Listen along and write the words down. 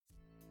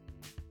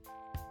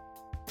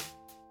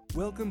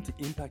Welcome to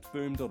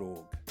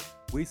impactboom.org.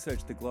 We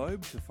search the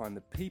globe to find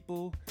the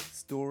people,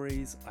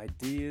 stories,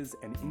 ideas,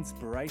 and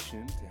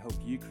inspiration to help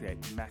you create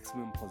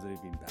maximum positive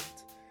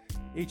impact.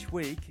 Each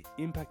week,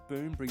 Impact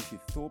Boom brings you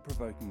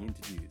thought-provoking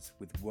interviews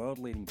with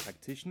world-leading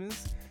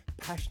practitioners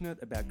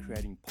passionate about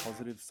creating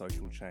positive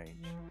social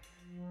change.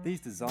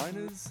 These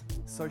designers,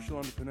 social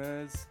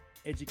entrepreneurs,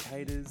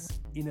 educators,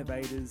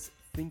 innovators,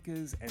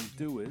 thinkers and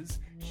doers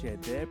share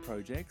their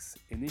projects,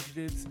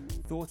 initiatives,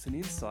 thoughts and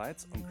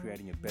insights on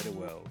creating a better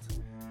world.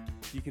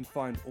 You can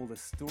find all the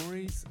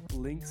stories,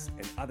 links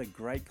and other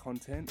great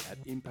content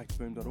at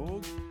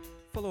impactboom.org.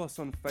 Follow us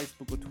on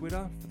Facebook or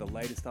Twitter for the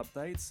latest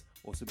updates,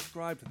 or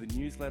subscribe to the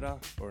newsletter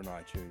or on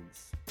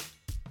iTunes.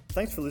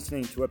 Thanks for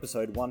listening to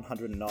episode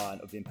 109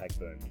 of Impact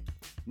Boom.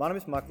 My name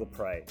is Michael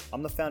Lepre.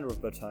 I'm the founder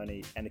of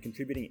Bertoni and a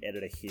contributing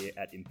editor here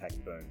at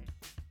Impact Boom.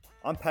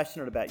 I'm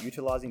passionate about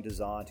utilising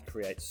design to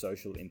create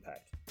social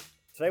impact.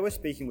 Today we're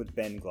speaking with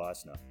Ben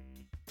Gleisner.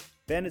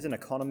 Ben is an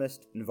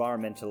economist,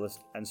 environmentalist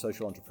and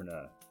social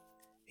entrepreneur.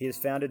 He has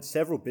founded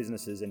several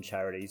businesses and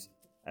charities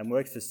and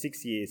worked for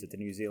 6 years at the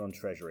New Zealand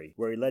Treasury,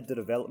 where he led the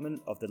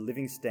development of the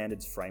Living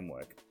Standards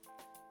Framework.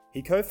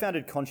 He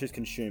co-founded Conscious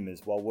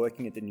Consumers while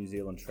working at the New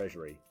Zealand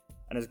Treasury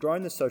and has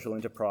grown the social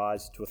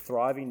enterprise to a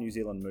thriving New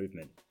Zealand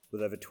movement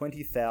with over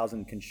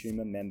 20,000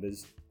 consumer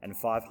members and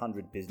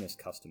 500 business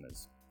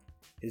customers.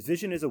 His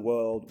vision is a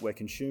world where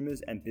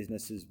consumers and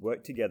businesses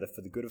work together for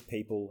the good of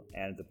people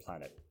and the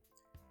planet.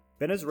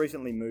 Ben has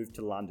recently moved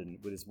to London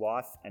with his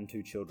wife and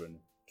 2 children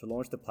to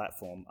launch the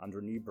platform under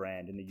a new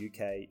brand in the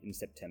UK in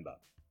September.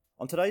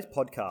 On today's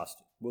podcast,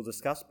 we'll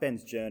discuss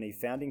Ben's journey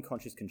founding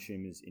Conscious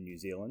Consumers in New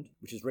Zealand,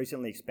 which has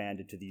recently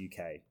expanded to the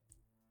UK.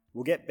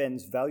 We'll get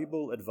Ben's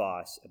valuable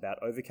advice about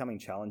overcoming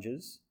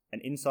challenges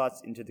and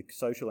insights into the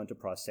social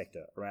enterprise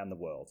sector around the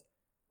world.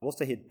 We'll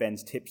also hear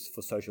Ben's tips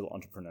for social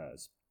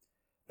entrepreneurs.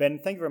 Ben,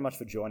 thank you very much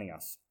for joining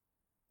us.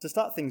 To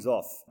start things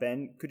off,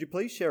 Ben, could you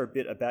please share a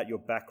bit about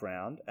your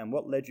background and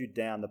what led you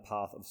down the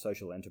path of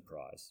social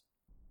enterprise?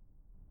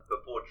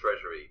 Before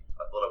Treasury,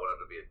 I thought I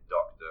wanted to be a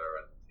doctor,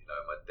 and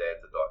my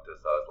dad's a doctor,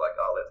 so I was like,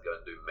 let's go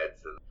and do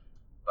medicine.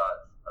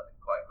 But I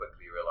quite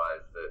quickly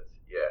realised that,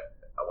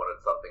 I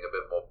wanted something a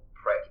bit more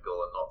practical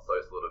and not so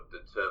sort of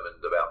determined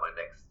about my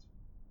next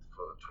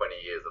sort of 20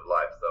 years of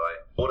life. So I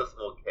bought a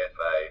small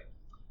cafe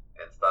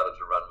and started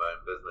to run my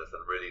own business,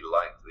 and really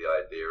liked the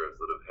idea of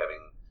sort of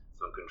having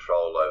some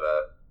control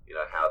over,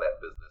 how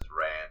that business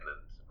ran, and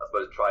I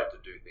suppose tried to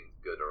do things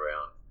good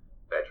around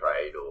fair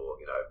trade or,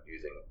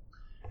 using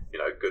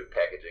good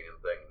packaging and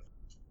things.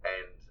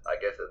 And I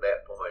guess at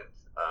that point,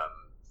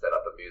 set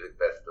up a music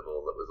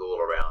festival that was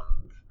all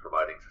around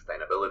promoting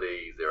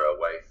sustainability, zero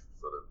waste,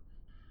 sort of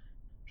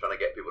trying to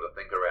get people to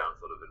think around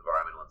sort of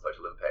environmental and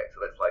social impact.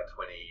 So that's like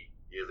 20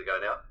 years ago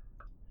now.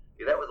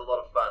 Yeah, that was a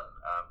lot of fun,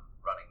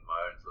 running my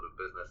own sort of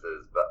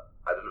businesses, but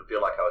I didn't feel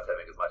like I was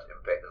having as much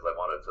impact as I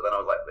wanted. So then I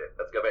was like,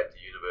 let's go back to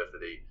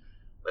university.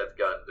 Let's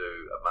go and do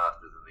a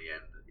master's in the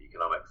end,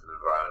 economics and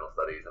environmental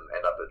studies, and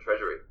end up at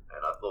Treasury.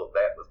 And I thought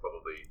that was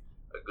probably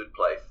a good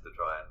place to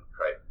try and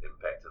create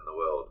impact in the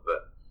world.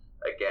 But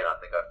again, I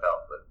think I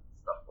felt that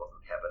stuff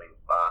wasn't happening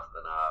fast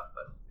enough.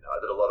 And I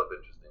did a lot of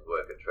interesting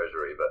work at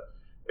Treasury, but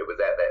it was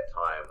at that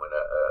time when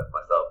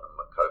myself and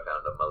my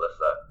co-founder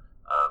Melissa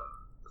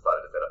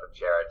decided to set up a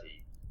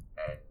charity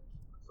and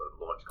sort of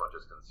launch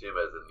Conscious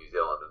Consumers in New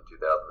Zealand in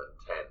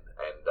 2010.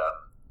 And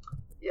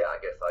I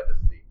guess I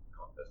just see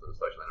the sort of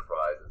social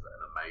enterprise as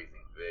an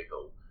amazing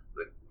vehicle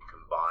that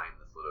combine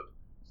the sort of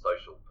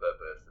social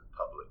purpose and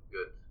public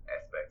good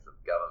aspects of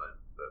government,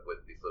 but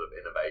with the sort of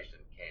innovation,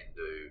 can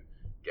do,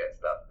 get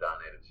stuff done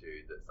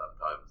attitude that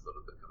sometimes sort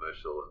of the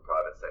commercial and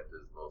private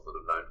sector is more sort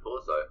of known for.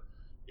 So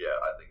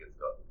I think it's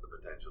got the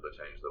potential to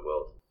change the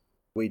world.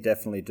 We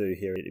definitely do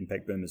here at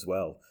Impact Boom as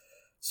well.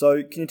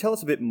 So can you tell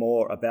us a bit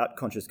more about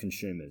Conscious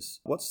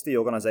Consumers? What's the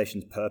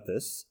organisation's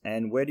purpose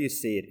and where do you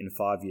see it in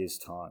 5 years'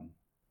 time?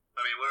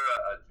 I mean, we're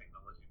a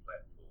technology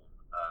platform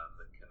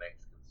that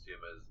connects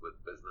consumers with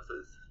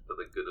businesses for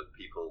the good of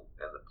people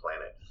and the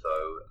planet.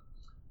 So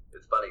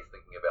it's funny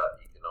thinking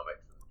about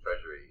economics and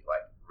Treasury,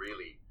 like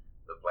really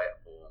the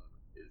platform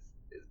is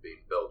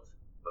being built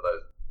for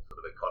those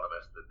sort of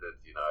economists that did,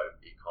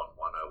 Econ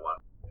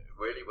 101.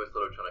 Really we're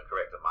sort of trying to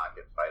correct a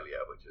market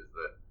failure, which is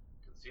that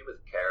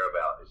consumers care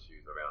about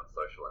issues around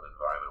social and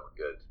environmental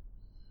good,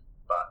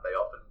 but they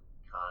often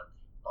can't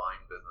find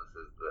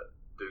businesses that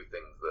do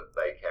things that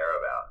they care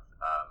about.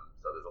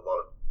 So there's a lot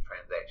of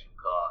transaction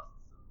costs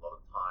and a lot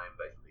of time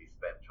basically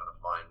spent trying to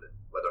find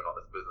whether or not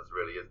this business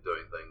really is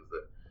doing things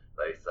that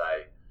they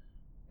say.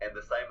 And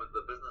the same with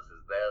the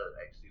businesses, they're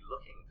actually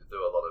looking to do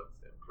a lot of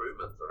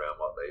improvements around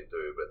what they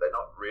do, but they're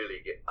not really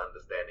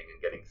understanding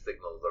and getting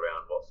signals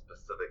around what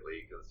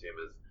specifically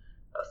consumers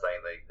are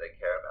saying they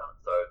care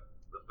about. So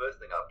the first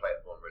thing our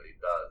platform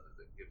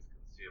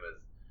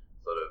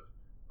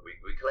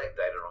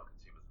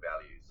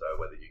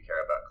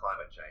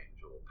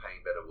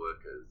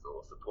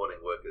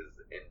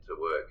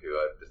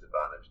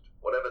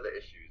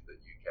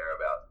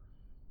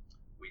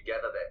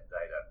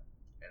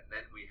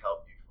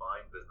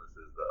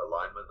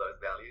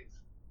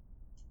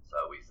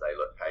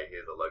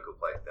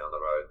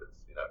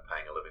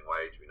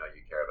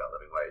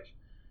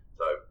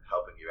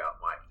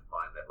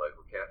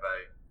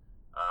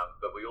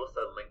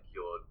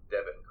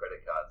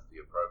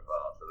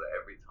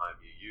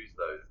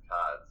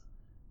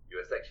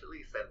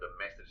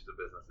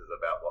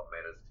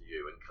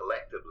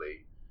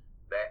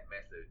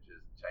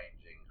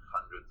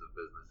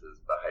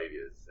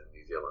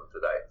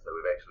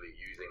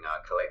actually using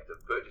our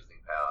collective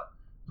purchasing power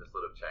to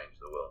sort of change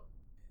the world.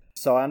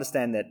 So I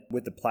understand that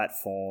with the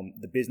platform,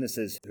 the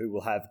businesses who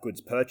will have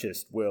goods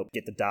purchased will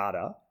get the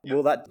data. Yep.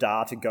 Will that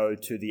data go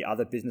to the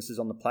other businesses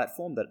on the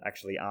platform that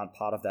actually aren't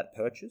part of that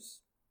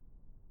purchase?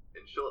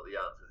 In short, the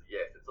answer is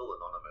yes. It's all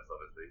anonymous,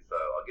 obviously. So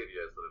I'll give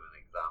you a sort of an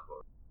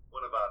example.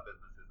 One of our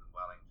businesses in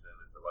Wellington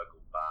is a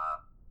local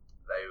bar.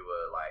 They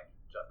were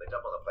they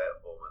jump on the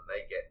platform and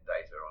they get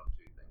data on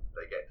two things.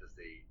 They get to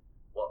see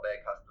what their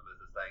customers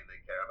are saying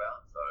they care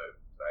about. So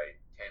say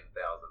 $10,000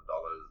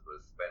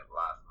 was spent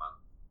last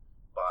month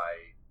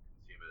by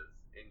consumers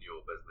in your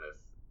business,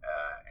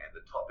 and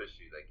the top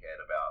issue they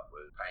cared about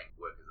was paying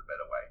workers a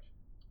better wage.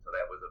 So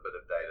that was a bit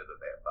of data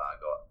that bar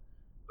got.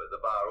 But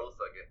the bar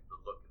also gets to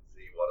look and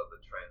see what are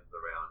the trends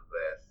around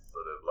their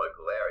sort of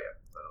local area.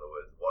 So in other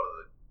words, what are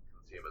the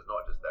consumers,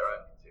 not just their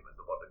own consumers,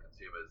 but what the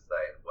consumers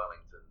say in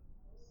Wellington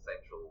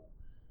Central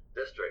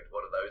District,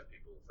 what do those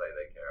people say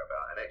they care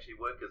about? And actually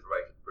workers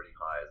rated pretty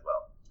high as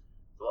well.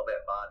 So what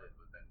that bar did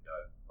was then go,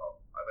 well,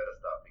 I better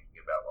start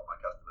thinking about what my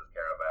customers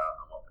care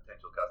about and what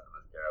potential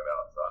customers care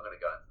about. So I'm going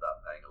to go and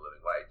start paying a living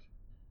wage.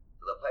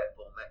 So the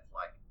platform, that's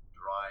like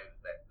drives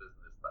that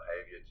business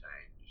behavior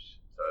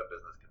change. So a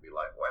business can be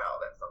like, wow,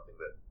 that's something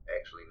that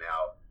actually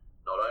now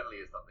not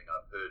only is something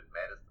I've heard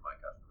matters to my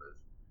customers,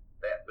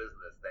 that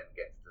business then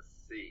gets to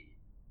see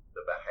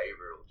the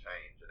behavioral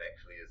change and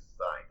actually is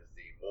starting to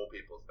see more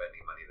people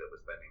spending money that were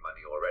spending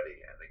money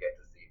already, and they get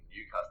to see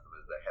new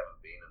customers that haven't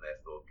been in their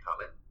store come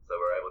in. So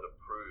we're able to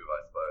prove,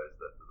 I suppose,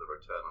 that there's a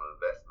return on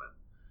investment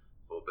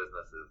for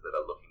businesses that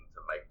are looking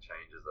to make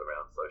changes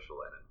around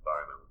social and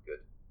environmental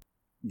good.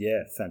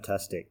 Yeah,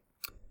 fantastic.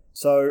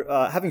 So,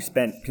 having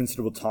spent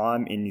considerable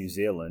time in New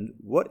Zealand,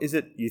 what is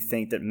it you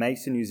think that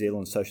makes the New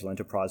Zealand social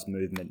enterprise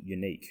movement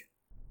unique?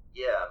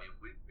 Yeah, I mean,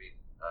 we've been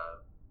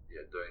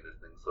doing this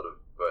thing sort of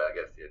for, I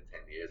guess, 10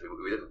 years.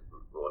 We didn't,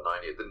 or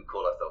 9 years, didn't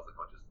call ourselves a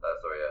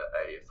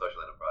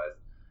social enterprise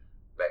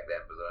back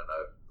then, because I don't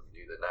know if we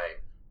knew the name.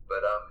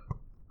 But I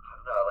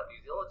don't know, like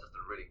New Zealand's just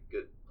a really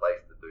good place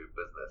to do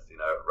business. You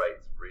know, it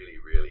rates really,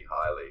 really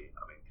highly.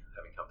 I mean,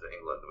 having come to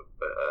England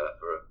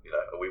for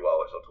a wee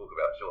while, which I'll talk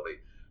about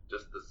shortly,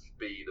 just the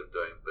speed of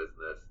doing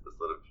business, the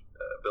sort of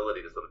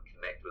ability to sort of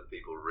connect with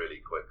people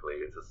really quickly.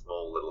 It's a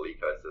small little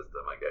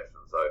ecosystem, I guess,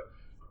 and so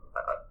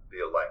I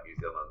feel like New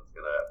Zealand's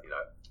going to,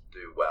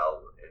 do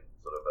well in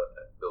sort of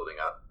building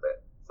up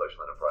that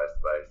social enterprise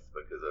space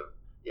because of,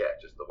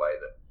 just the way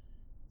that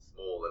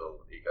small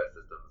little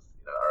ecosystems,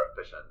 are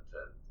efficient,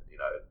 and,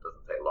 it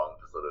doesn't take long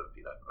to sort of,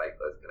 make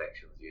those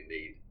connections you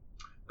need.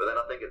 But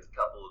then I think it's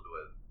coupled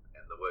with,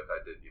 and the work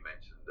I did, you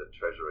mentioned at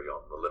Treasury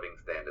on the Living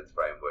Standards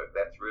Framework,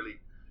 that's really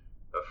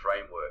a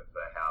framework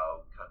for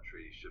how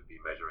countries should be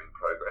measuring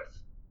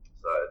progress.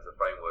 So it's a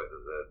framework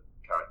that the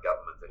current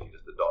government's actually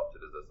just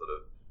adopted as a sort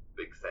of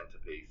big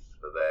centerpiece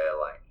for their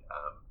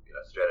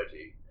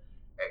strategy.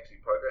 Actually,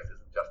 progress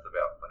isn't just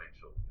about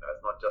financial.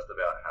 It's not just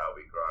about how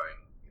we're growing,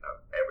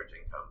 average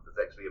incomes.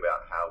 It's actually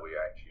about how we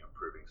are actually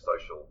improving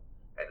social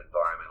and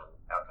environmental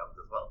outcomes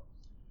as well.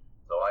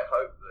 So I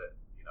hope that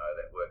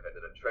that work I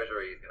did at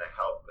Treasury is going to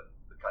help, and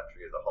the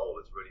country as a whole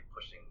is really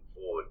pushing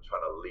forward,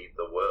 trying to lead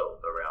the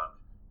world around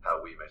how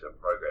we measure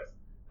progress.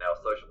 Now,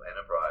 social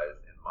enterprise,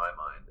 in my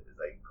mind, is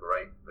a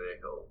great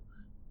vehicle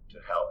to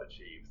help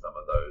achieve some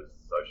of those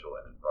social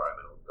and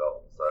environmental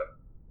goals. So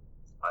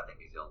I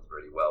think New Zealand's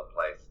really well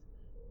placed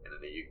in a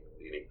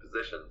unique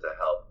position to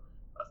help,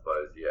 I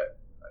suppose,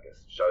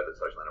 show that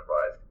social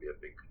enterprise can be a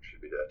big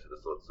contributor to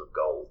the sorts of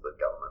goals that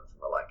governments and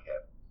the like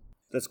have.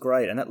 That's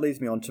great, and that leads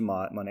me on to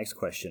my next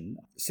question.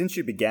 Since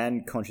you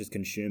began Conscious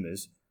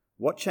Consumers,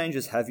 what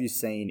changes have you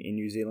seen in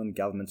New Zealand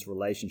government's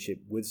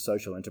relationship with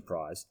social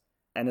enterprise?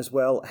 And as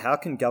well, how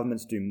can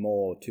governments do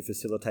more to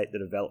facilitate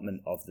the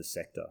development of the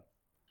sector?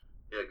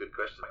 Yeah, good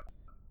question.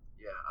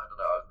 Yeah, I don't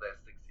know. I was there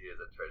 6 years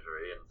at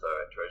Treasury, and so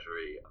at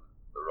Treasury,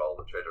 the role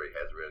that Treasury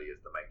has really is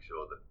to make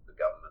sure that the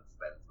government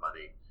spends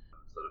money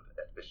sort of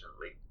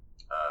efficiently.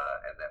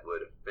 And that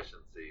word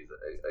efficiency is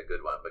a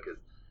good one, because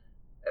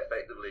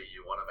effectively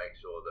you want to make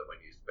sure that when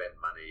you spend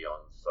money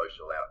on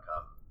social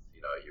outcomes,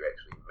 you're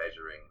actually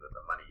measuring that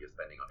the money you're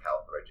spending on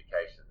health or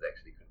education is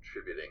actually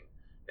contributing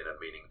in a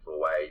meaningful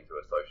way to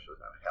a social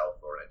health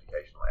or an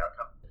educational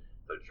outcome.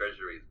 So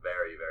Treasury is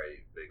very,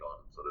 very big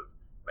on sort of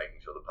making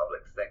sure the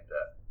public sector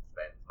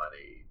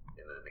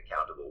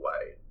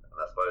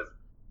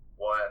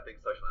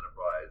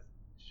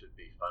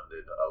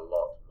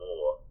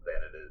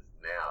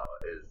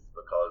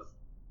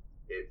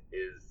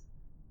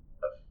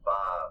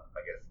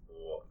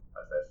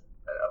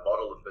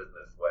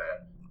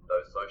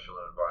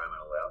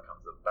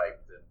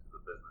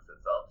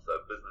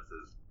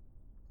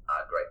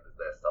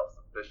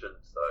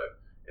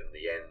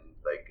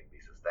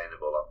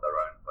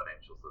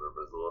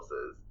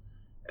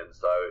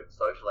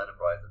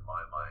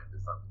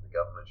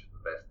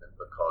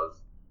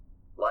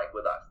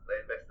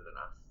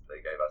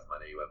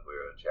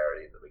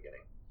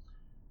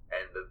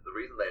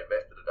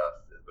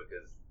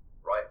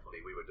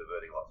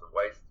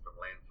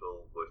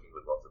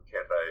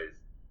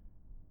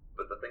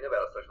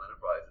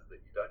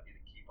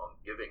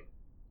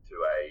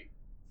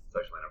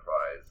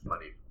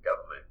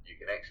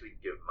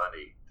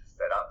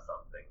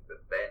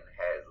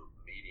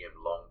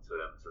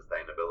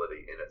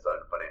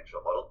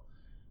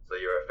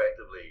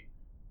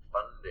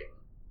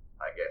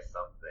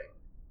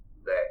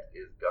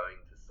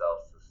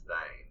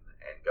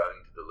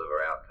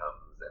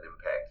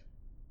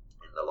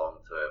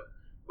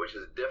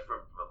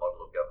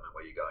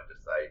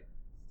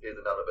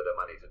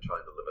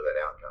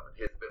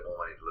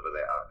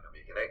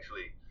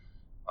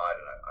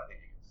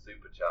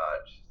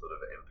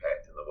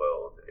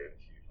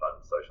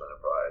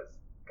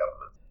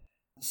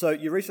So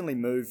you recently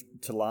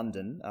moved to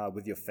London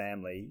with your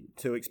family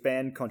to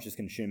expand Conscious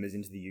Consumers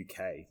into the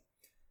UK.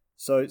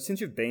 So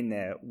since you've been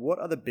there, what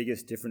are the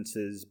biggest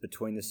differences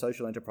between the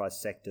social enterprise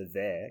sector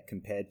there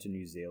compared to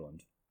New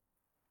Zealand?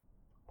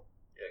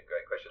 Yeah,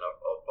 great question.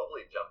 I'll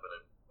probably jump in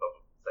and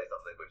say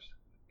something which,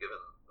 given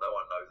no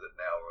one knows it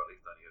now, or at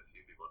least only a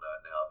few people know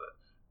it now, but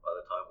by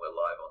the time we're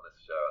live on this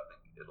show, I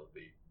think it'll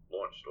be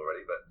launched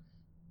already. But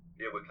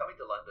yeah, we're coming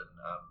to London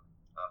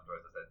after,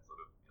 as I said, sort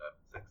of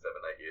 6, 7,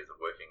 8 years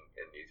of working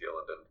in New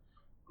Zealand, and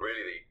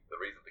really the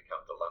reason to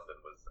come to London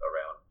was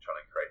around trying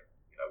to create.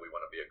 We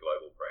want to be a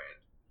global brand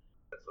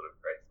that sort of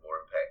creates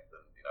more impact,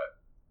 and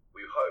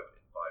we hope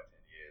in 5,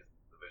 10 years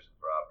the vision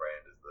for our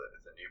brand is that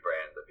it's a new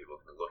brand that people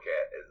can look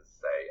at as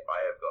say, I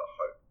have got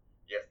hope.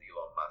 Yes,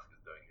 Elon Musk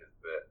is doing his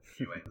bit.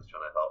 UN is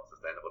trying to help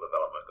Sustainable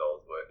Development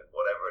Goals work and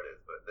whatever it is,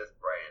 but this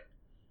brand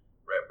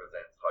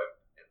represents hope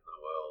in the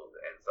world.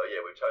 And so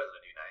yeah, we've chosen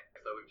a new name.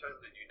 So we've chosen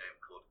a new name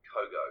called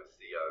Kogo,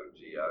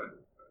 C-O-G-O.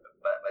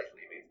 That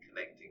basically means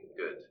connecting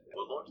good.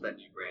 We'll launch that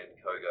new brand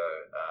Kogo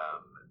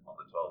on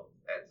the 12th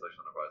at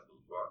Social Enterprise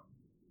World Forum.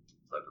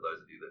 So for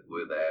those of you that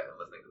were there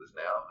and listening to this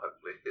now,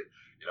 hopefully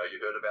you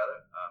heard about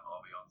it.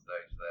 I'll be on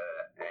stage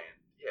there, and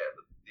yeah,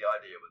 the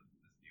idea with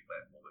this new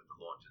platform is to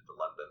launch into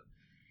London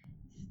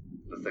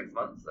for 6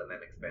 months and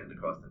then expand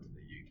across into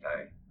the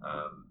UK.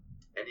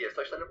 And yeah,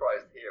 social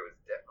enterprise here is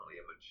definitely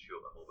a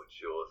more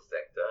mature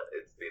sector.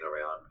 It's been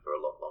around for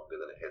a lot longer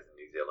than it has in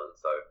New Zealand,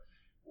 so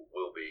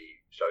we'll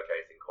be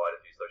showcasing quite a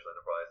few social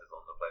enterprises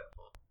on the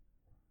platform.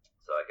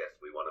 So I guess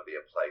we want to be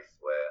a place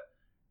where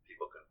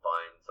people can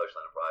find social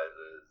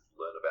enterprises,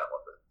 learn about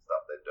what the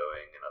stuff they're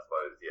doing, and I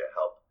suppose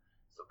help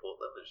support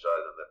them and show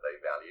them that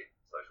they value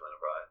social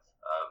enterprise.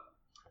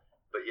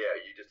 But yeah,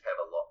 you just have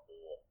a lot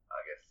more,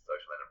 I guess,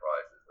 social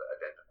enterprises that are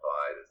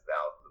identified. There's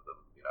thousands of them.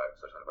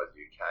 Social Enterprise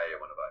UK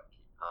are one of our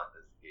key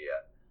partners here.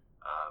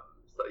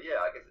 So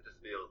yeah, I guess it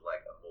just feels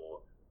like a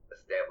more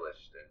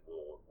established and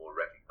more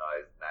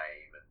recognised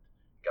name, and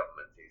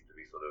government seems to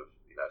be sort of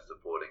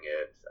supporting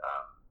it.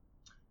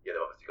 They've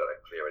obviously got a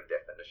clearer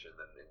definition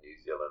than in New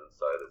Zealand,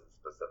 so there's a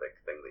specific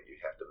thing that you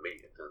have to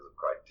meet in terms of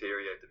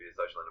criteria to be a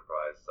social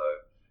enterprise. So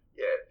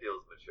yeah, it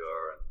feels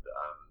mature, and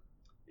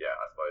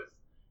I suppose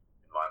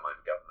in my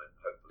mind, government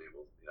hopefully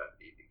will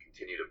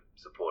continue to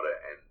support it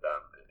and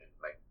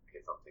make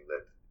it something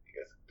that I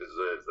guess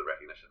deserves the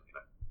recognition.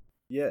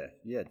 Yeah,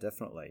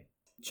 definitely.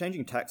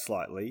 Changing tack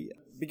slightly,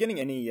 beginning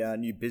any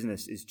new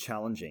business is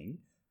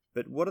challenging,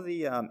 but what are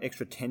the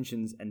extra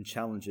tensions and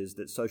challenges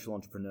that social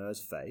entrepreneurs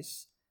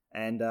face?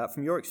 And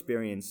from your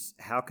experience,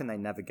 how can they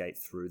navigate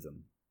through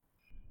them?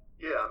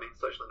 Yeah, I mean,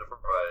 social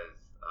enterprise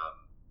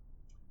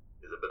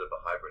is a bit of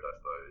a hybrid, I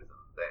suppose,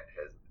 and that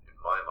has, in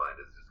my mind,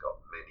 has just got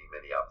many,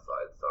 many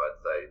upsides. So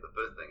I'd say the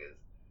first thing is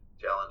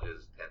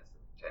challenges,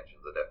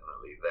 tensions are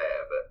definitely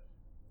there, but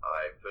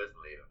I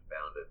personally have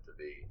found it to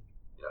be,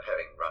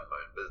 having run my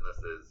own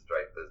businesses,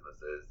 straight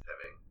businesses,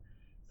 having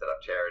set up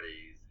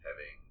charities,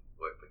 having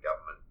worked for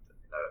government,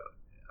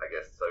 I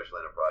guess social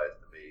enterprise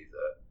to me is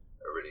a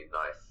really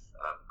nice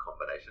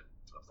combination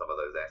of some of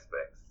those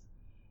aspects.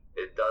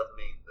 It does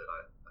mean that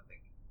I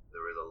think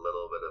there is a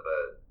little bit of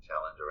a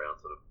challenge around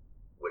sort of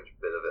which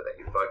bit of it that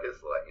you focus,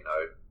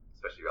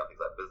 especially around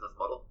things like business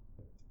model.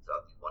 So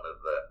I think one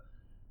of the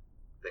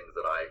things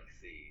that I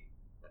see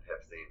and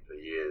have seen for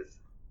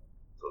years,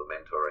 sort of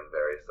mentoring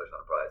various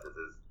social enterprises,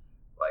 is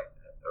like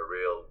a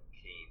real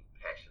keen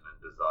passion and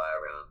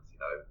desire around,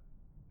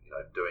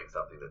 doing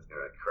something that's going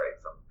to create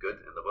some good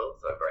in the world.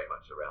 So very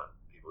much around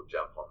people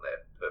jump on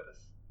their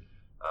purpose.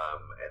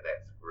 And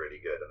that's really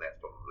good. And that's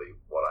probably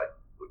what I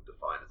would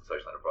define as a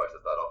social enterprise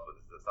to start off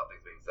with, is that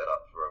something's being set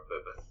up for a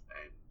purpose.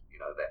 And,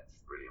 that's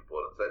really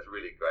important. So that's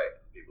really great.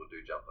 People do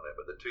jump on it.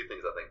 But the two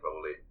things I think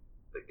probably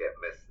that get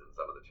missed in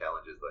some of the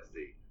challenges I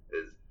see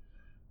is,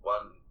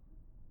 one,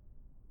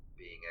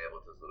 being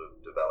able to sort of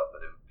develop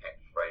an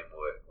impact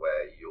framework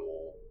where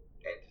your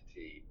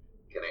entity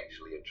can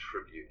actually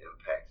attribute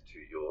impact to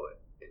your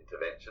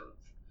interventions.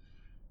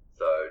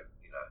 So,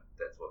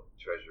 that's what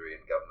Treasury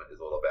and government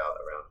is all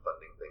about, around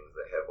funding things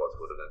that have what's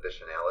called an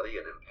additionality,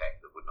 an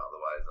impact that wouldn't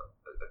otherwise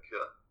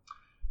occur.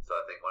 So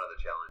I think one of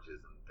the challenges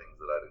and things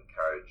that I'd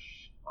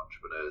encourage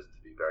entrepreneurs to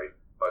be very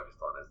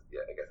focused on is,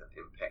 I guess, an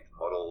impact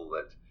model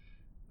that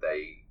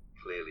they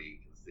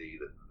clearly can see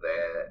that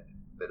their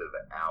bit of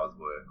hours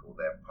work or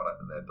their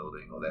product that they're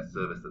building or their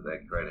service that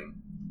they're creating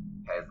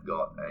has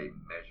got a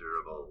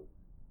measurable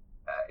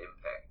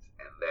impact,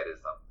 and that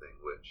is something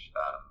which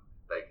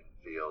they can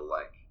feel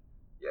like,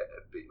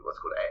 what's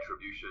called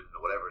attribution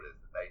or whatever it is,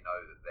 that they know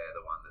that they're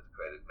the one that's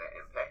created that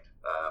impact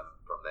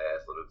from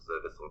their sort of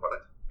service or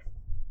product.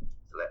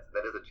 So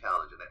that is a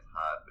challenge, and that's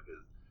hard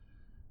because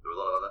there are a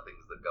lot of other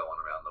things that go on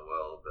around the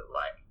world that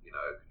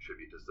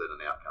contribute to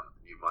certain outcomes.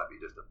 You might be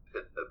just a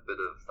bit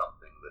of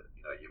something that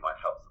you might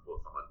help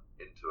support someone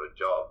into a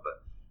job,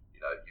 but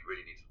you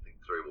really need to think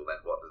through, well,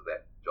 then what does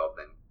that job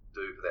then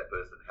do for that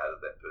person? How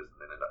does that person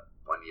then end up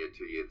 1 year,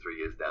 2 years,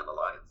 3 years down the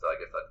line? So I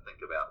guess I'd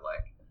think about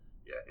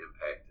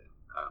impact, and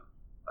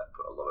I'd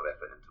put a lot of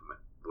effort into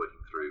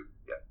working through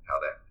how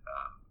that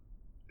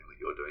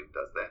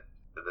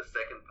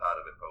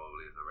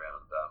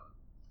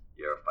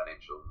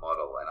financial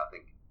model. And I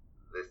think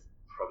this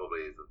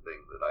probably is the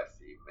thing that I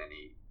see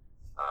many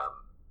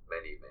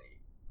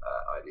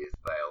ideas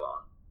fail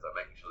on. So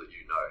making sure that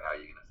you know how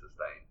you're going to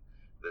sustain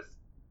this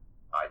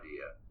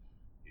idea,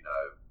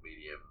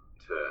 medium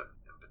term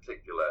in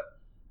particular,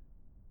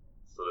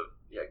 sort of,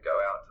 go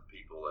out to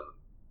people and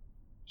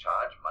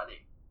charge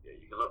money. Yeah,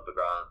 you can look for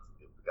grants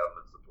and for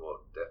government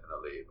support,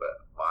 definitely,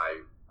 but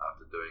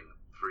after doing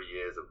 3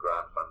 years of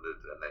grant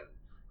funded and then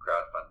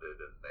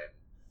crowdfunded and then,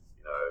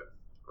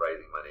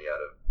 raising money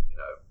out of,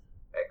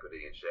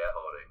 equity and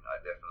shareholding, I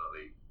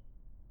definitely,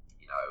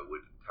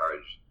 would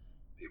encourage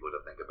people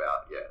to think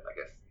about, I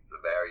guess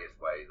the various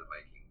ways of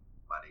making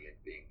money and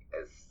being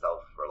as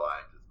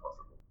self-reliant as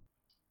possible.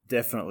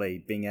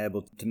 Definitely, being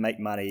able to make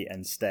money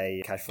and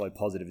stay cash flow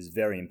positive is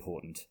very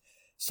important.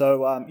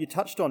 So you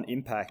touched on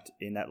impact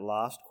in that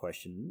last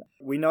question.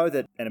 We know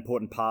that an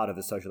important part of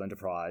a social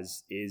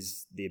enterprise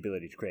is the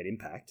ability to create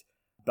impact,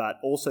 but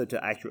also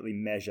to accurately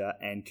measure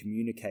and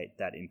communicate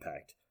that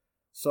impact.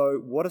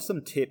 So what are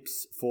some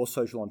tips for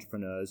social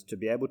entrepreneurs to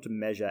be able to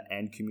measure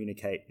and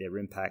communicate their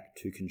impact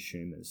to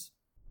consumers?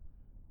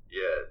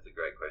 Yeah, it's a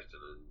great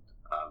question.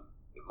 And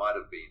it might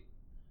have been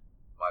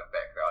my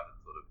background in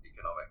sort of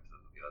economics and,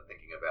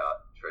 thinking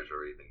about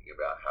treasury, thinking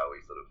about how we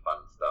sort of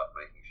fund stuff,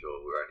 making sure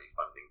we're only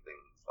funding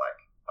things like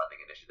funding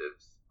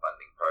initiatives,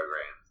 funding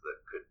programs that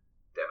could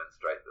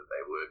demonstrate that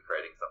they were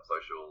creating some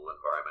social,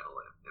 environmental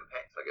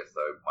impact. I guess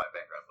so. My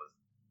background was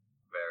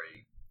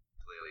very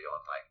clearly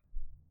on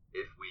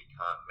if we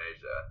can't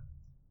measure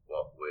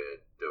what we're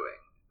doing,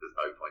 there's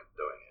no point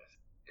doing it.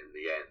 In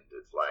the end,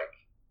 it's like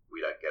we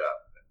don't get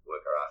up,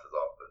 work our asses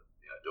off, and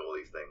do all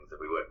these things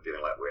if we weren't feeling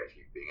like we're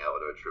actually being able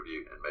to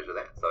attribute and measure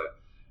that. So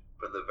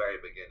from the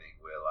very beginning,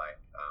 we're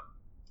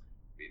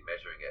been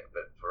measuring it.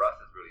 But for us,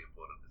 it's really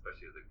important,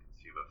 especially as a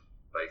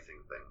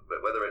consumer-facing thing.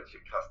 But whether it's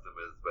your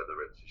customers, whether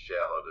it's your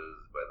shareholders,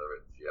 whether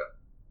it's your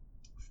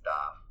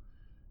staff,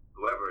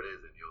 whoever it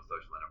is in your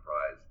social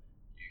enterprise,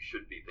 you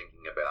should be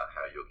thinking about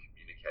how you're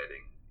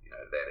communicating,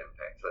 that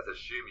impact. So let's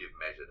assume you've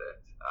measured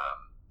it.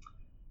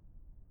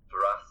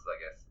 For us, I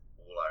guess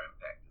all our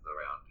impact is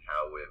around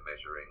how we're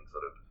measuring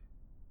sort of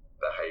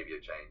behavior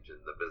change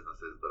in the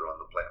businesses that are on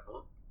the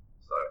platform.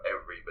 So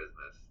every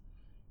business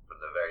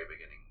from the very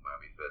beginning, when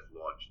we first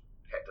launched,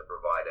 had to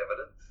provide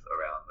evidence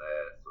around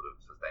their sort of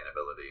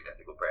sustainability and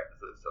ethical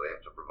practices. So they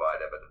have to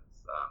provide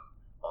evidence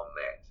on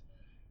that.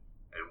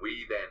 And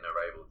we then are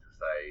able to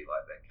say,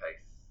 like that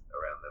case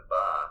around the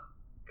bar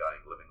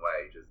going living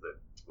wage, is that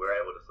we're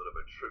able to sort of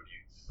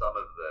attribute some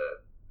of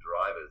the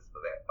drivers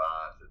for that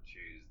bar to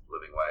choose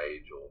living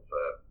wage, or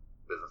for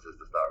businesses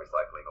to start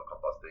recycling or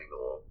composting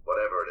or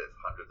whatever it is.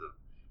 Hundreds of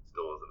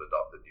stores have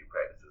adopted new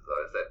practices. So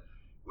as I said,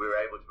 we're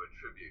able to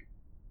attribute,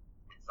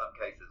 in some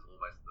cases,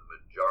 almost the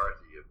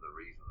majority of the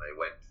reason they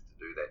went to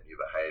do that new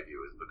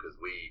behavior is because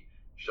we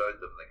showed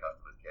them the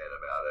customers cared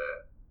about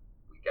it.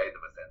 We gave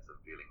them a sense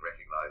of feeling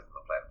recognized on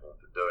the platform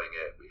for doing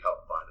it. We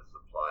helped find a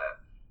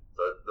supplier.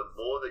 So the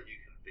more that you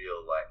can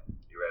feel like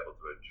you're able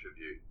to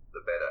attribute,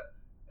 the better.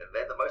 And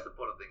then the most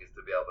important thing is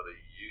to be able to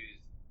use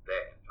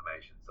that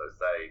information. So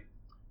say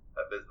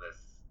a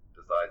business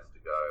decides to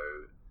go,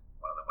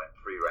 one of them went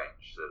free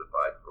range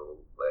certified for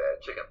all their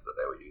chickens that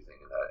they were using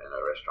in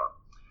a restaurant.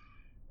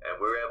 And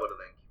we're able to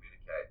then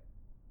communicate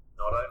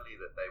not only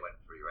that they went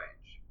free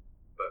range,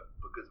 but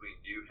because we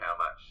knew how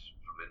much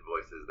from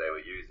invoices they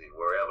were using,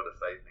 we're able to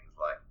say things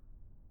like,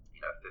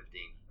 15,000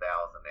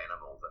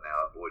 animals are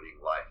now avoiding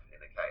life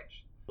in a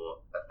cage,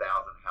 or 1,000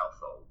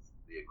 households,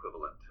 the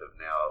equivalent, have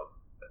now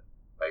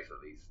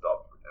basically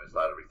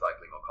started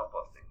recycling or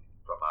composting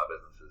from our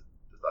businesses,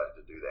 decided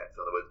to do that.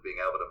 So in other words, being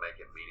able to make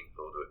it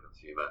meaningful to a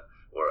consumer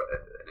or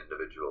an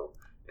individual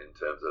in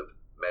terms of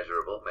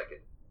measurable, make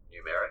it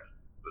numeric,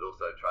 but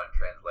also try and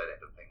translate it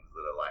into things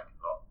that are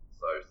not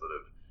so sort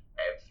of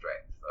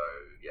abstract. So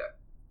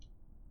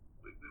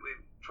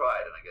we've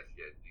tried, and I guess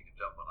you can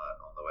jump on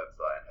the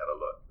website and have a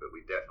look, but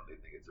we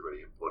definitely think it's a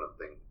really important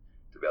thing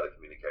to be able to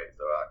communicate.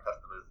 So our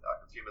customers, our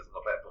consumers on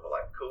the platform are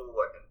like, cool,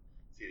 I can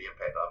see the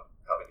impact I'm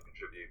helping to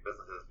contribute.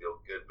 Businesses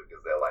feel good because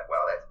they're like,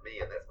 wow, that's me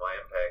and that's my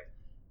impact.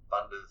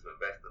 Funders who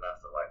invest in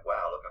us are like,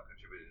 wow, look, I'm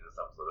contributing to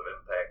some sort of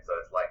impact. So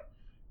it's like,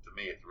 to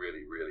me, it's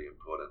really, really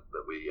important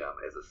that we,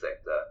 as a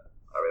sector,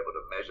 are able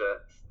to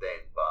measure,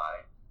 stand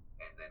by,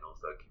 and then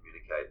also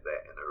communicate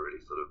that in a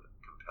really sort of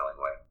compelling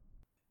way.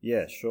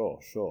 Yeah, sure.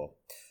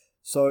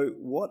 So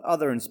what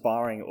other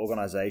inspiring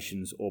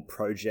organizations or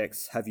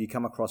projects have you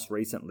come across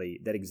recently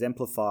that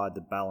exemplify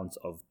the balance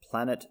of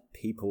planet,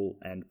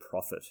 people, and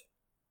profit?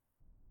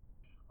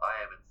 I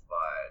am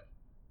inspired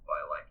by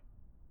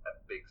a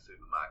big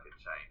supermarket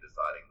chain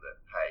deciding that,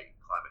 hey,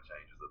 climate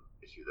change is an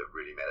issue that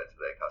really mattered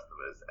to their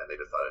customers, and they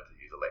decided to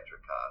use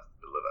electric cars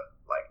to deliver.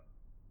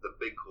 The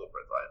big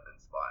corporates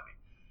inspire me.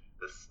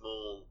 The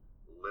small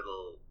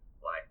little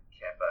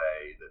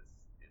cafe that's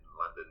in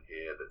London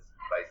here that's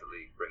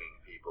basically bringing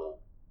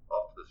people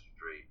off the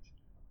street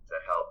to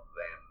help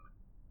them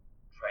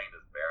train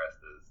as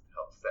baristas, to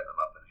help set them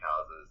up in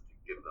houses, to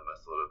give them a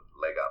sort of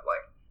leg up.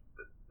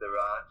 There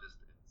are just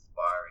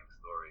inspiring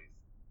stories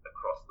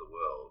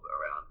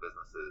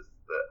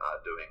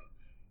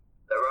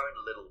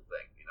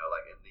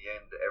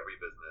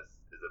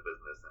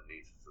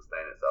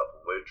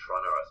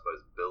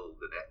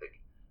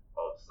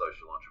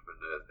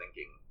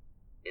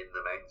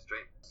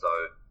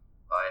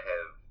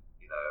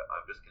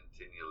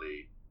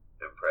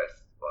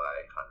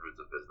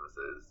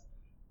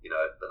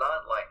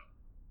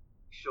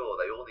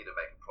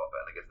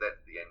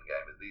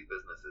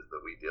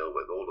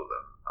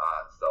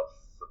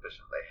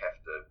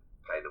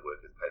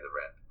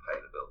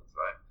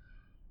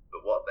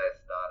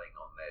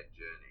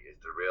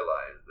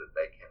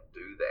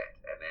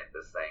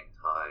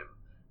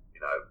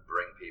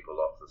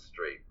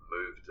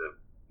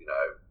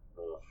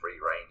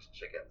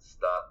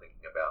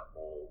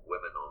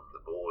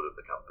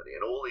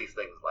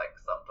these things like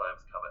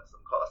sometimes come at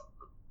some cost,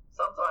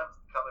 sometimes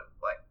come at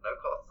like no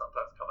cost,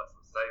 sometimes come at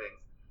some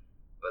savings.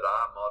 But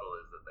our model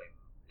is that they,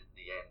 in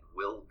the end,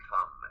 will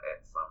come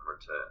at some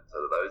return.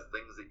 So those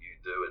things that you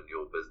do in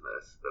your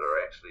business that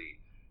are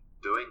actually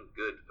doing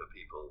good for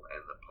people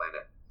and the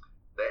planet,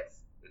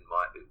 that's in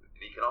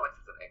economics,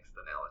 it's an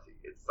externality.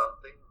 It's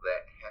something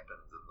that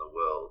happens in the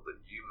world that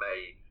you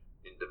may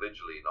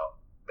individually not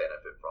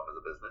benefit from as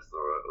a business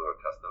or a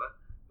customer,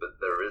 but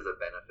there is a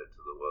benefit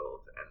to the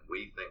world. And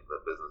we think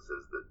that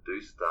businesses that do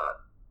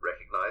start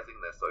recognizing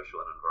their social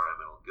and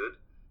environmental good,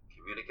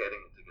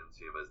 communicating to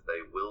consumers,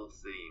 they will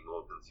see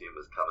more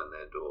consumers come in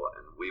their door.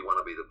 And we want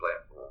to be the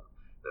platform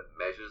that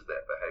measures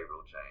that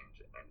behavioral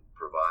change and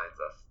provides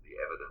us the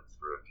evidence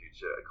for a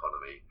future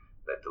economy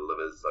that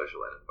delivers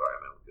social and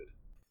environmental good.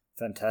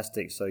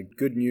 Fantastic. So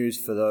good news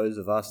for those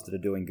of us that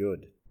are doing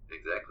good.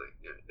 Exactly.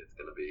 Yeah, it's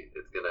going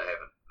to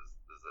happen.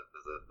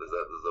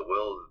 There's a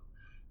world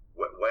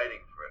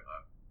waiting for it.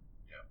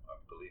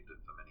 I've believed it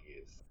for many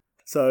years.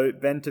 So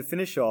Ben, to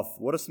finish off,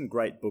 what are some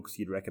great books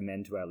you'd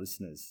recommend to our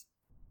listeners?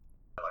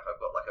 Like I've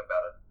got like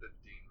about a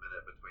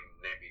 15-minute between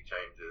nappy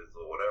changes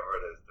or whatever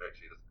it is to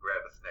actually just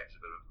grab a snatch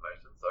of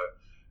information. So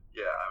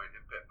yeah, I mean,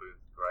 Impact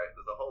Boom's great.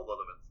 There's a whole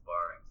lot of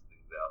inspiring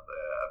things out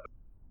there.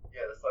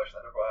 Yeah, the social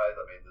enterprise,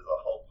 I mean, there's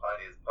a whole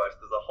Pioneers post.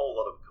 There's a whole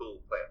lot of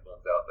cool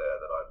platforms out there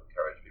that I'd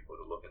encourage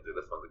people to look into.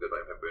 This one's a good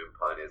one, Impact Boom,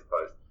 Pioneers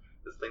post.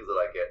 There's things that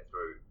I get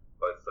through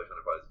both Social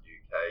Enterprise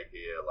UK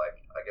here,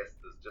 like, I guess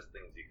there's just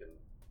things you can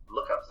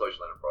look up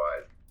Social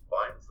Enterprise,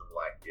 find some,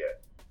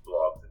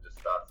 blogs and just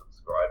start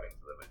subscribing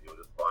to them, and you'll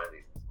just find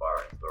these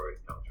inspiring stories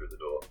come through the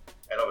door.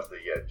 And obviously,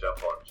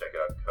 jump on, check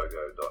out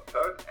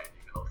kogo.co, and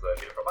you can also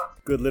hear from us.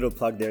 Good little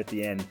plug there at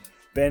the end.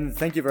 Ben,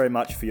 thank you very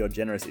much for your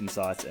generous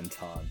insights and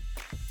time.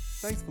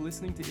 Thanks for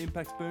listening to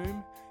Impact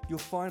Boom. You'll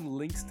find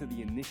links to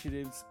the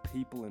initiatives,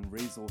 people and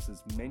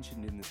resources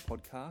mentioned in this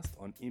podcast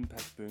on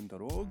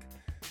impactboom.org.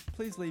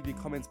 Please leave your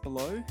comments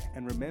below,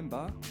 and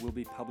remember, we'll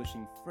be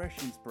publishing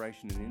fresh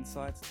inspiration and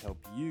insights to help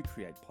you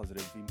create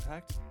positive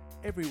impact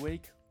every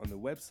week on the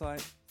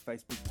website,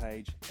 Facebook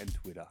page and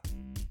Twitter.